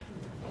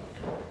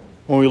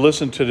When we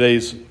listen to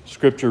today's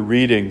scripture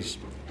readings,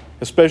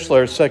 especially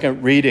our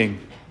second reading,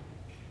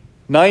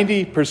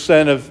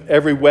 90% of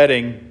every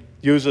wedding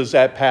uses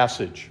that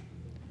passage,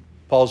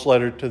 Paul's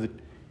letter to the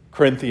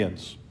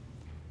Corinthians.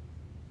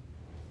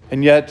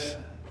 And yet,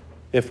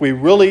 if we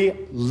really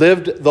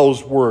lived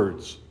those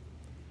words,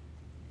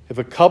 if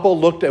a couple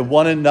looked at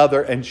one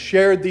another and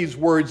shared these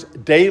words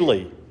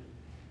daily,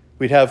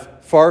 we'd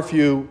have far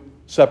fewer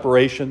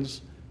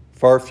separations,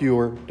 far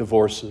fewer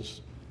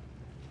divorces.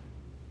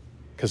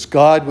 Because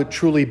God would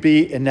truly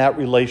be in that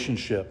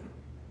relationship.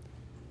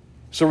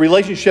 It's a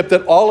relationship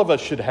that all of us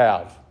should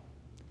have.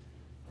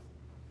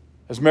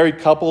 As married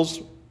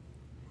couples,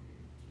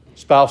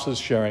 spouses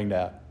sharing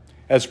that.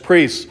 As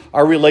priests,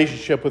 our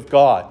relationship with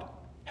God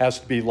has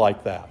to be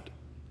like that.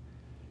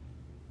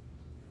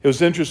 It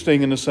was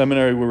interesting in the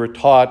seminary we were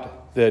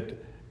taught that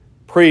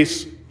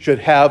priests should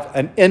have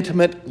an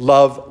intimate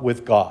love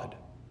with God.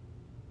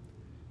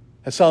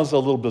 That sounds a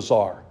little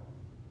bizarre,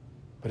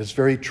 but it's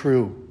very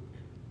true.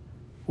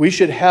 We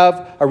should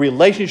have a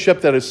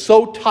relationship that is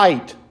so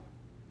tight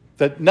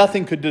that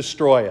nothing could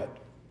destroy it.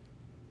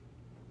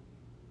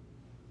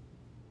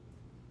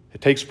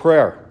 It takes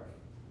prayer.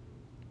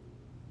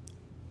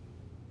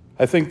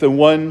 I think the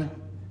one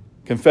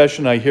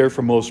confession I hear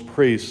from most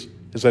priests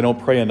is I don't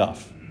pray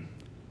enough.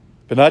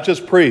 But not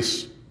just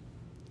priests.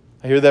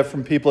 I hear that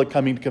from people that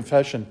coming to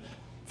confession.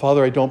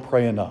 Father, I don't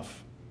pray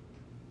enough.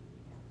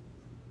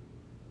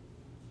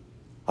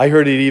 I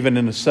heard it even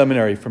in the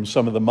seminary from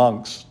some of the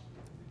monks.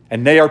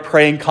 And they are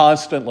praying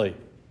constantly.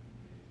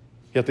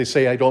 Yet they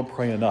say, I don't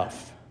pray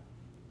enough.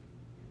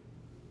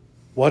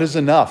 What is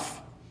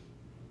enough?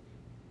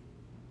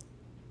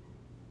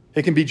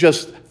 It can be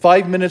just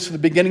 5 minutes at the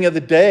beginning of the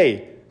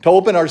day to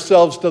open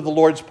ourselves to the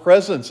Lord's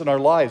presence in our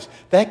lives.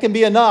 That can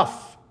be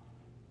enough.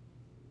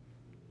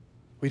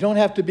 We don't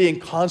have to be in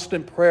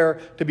constant prayer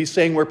to be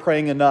saying we're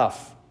praying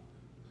enough.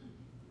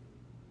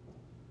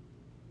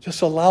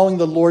 Just allowing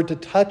the Lord to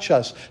touch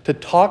us, to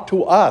talk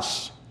to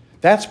us.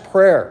 That's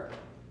prayer.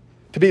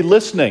 To be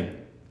listening.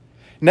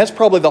 And that's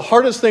probably the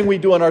hardest thing we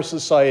do in our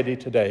society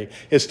today,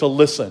 is to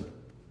listen.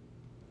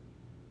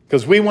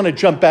 Because we want to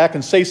jump back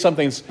and say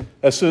something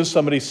as soon as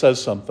somebody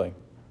says something.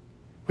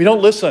 We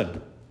don't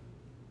listen.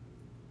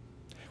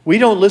 We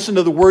don't listen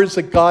to the words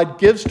that God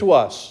gives to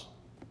us.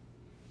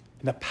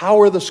 And the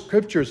power of the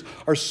scriptures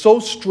are so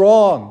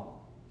strong.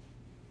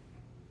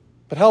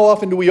 But how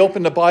often do we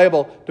open the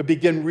Bible to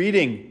begin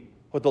reading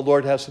what the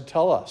Lord has to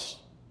tell us?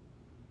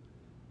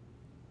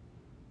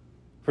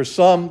 For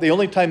some, the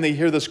only time they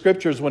hear the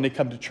scriptures is when they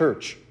come to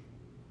church.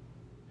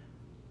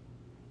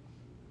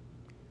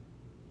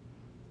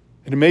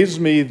 It amazes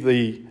me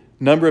the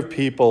number of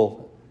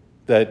people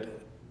that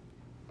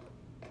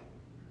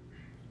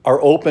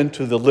are open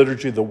to the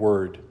liturgy of the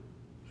Word,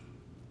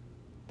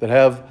 that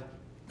have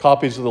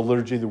copies of the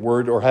liturgy of the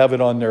Word or have it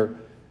on their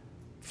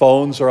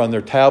phones or on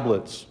their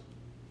tablets,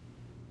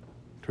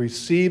 to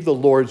receive the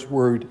Lord's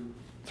Word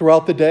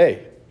throughout the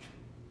day.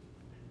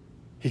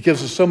 He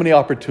gives us so many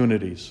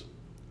opportunities.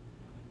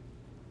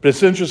 But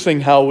it's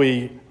interesting how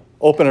we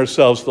open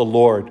ourselves to the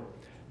Lord.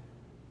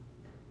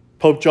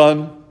 Pope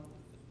John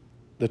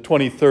the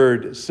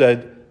 23rd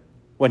said,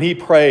 when he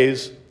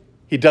prays,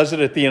 he does it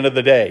at the end of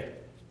the day.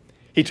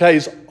 He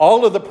tells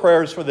all of the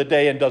prayers for the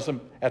day and does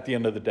them at the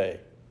end of the day.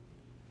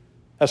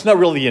 That's not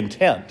really the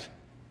intent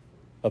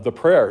of the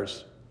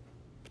prayers,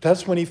 but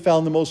that's when he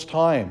found the most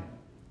time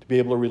to be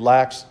able to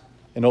relax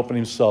and open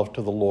himself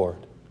to the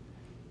Lord.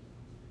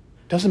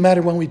 It doesn't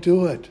matter when we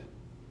do it,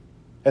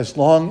 as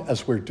long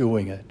as we're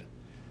doing it.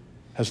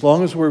 As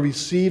long as we're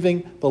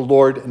receiving the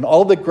Lord and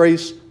all the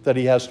grace that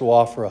he has to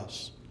offer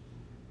us.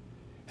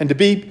 And to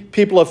be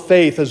people of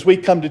faith as we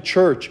come to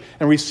church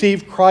and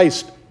receive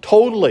Christ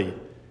totally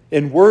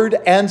in word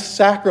and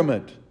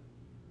sacrament.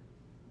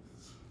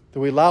 That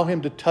we allow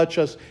him to touch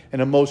us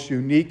in a most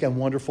unique and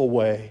wonderful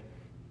way.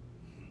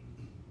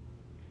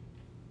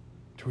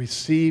 To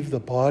receive the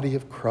body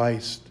of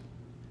Christ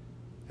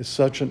is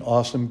such an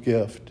awesome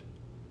gift.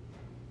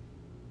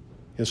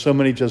 There's so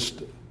many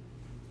just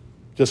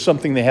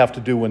something they have to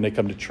do when they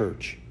come to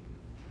church.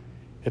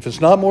 If it's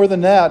not more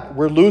than that,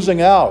 we're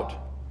losing out.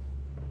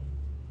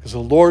 Because the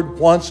Lord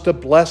wants to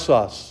bless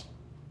us.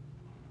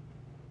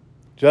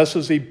 Just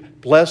as he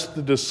blessed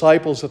the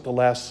disciples at the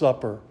Last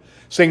Supper,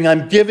 saying,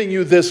 I'm giving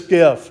you this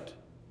gift.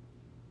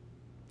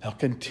 Now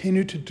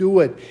continue to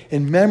do it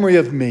in memory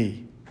of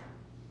me.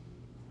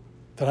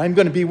 That I'm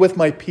going to be with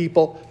my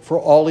people for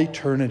all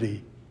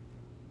eternity.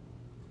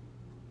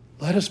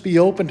 Let us be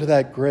open to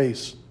that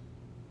grace.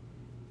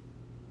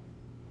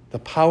 The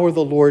power of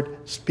the Lord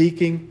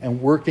speaking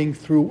and working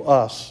through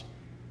us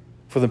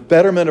for the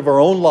betterment of our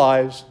own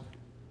lives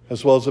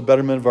as well as the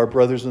betterment of our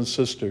brothers and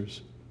sisters.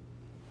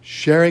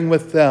 Sharing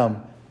with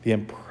them the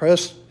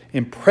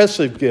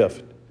impressive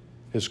gift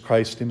is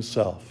Christ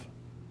himself.